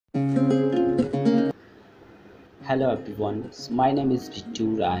Hello everyone, my name is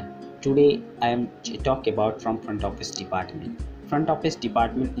Ritu Rai. Today I am to talk about from front office department. Front office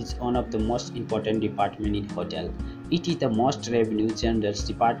department is one of the most important department in hotel. It is the most revenue generates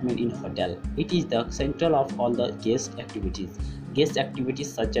department in hotel. It is the central of all the guest activities. Guest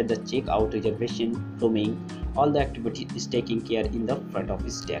activities such as the check-out, reservation, rooming, all the activities is taken care in the front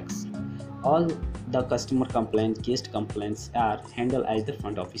office desk. All the customer complaints, guest complaints are handled as the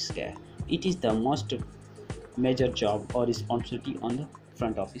front office desk. It is the most major job or responsibility on the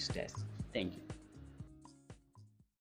front office desk. Thank you.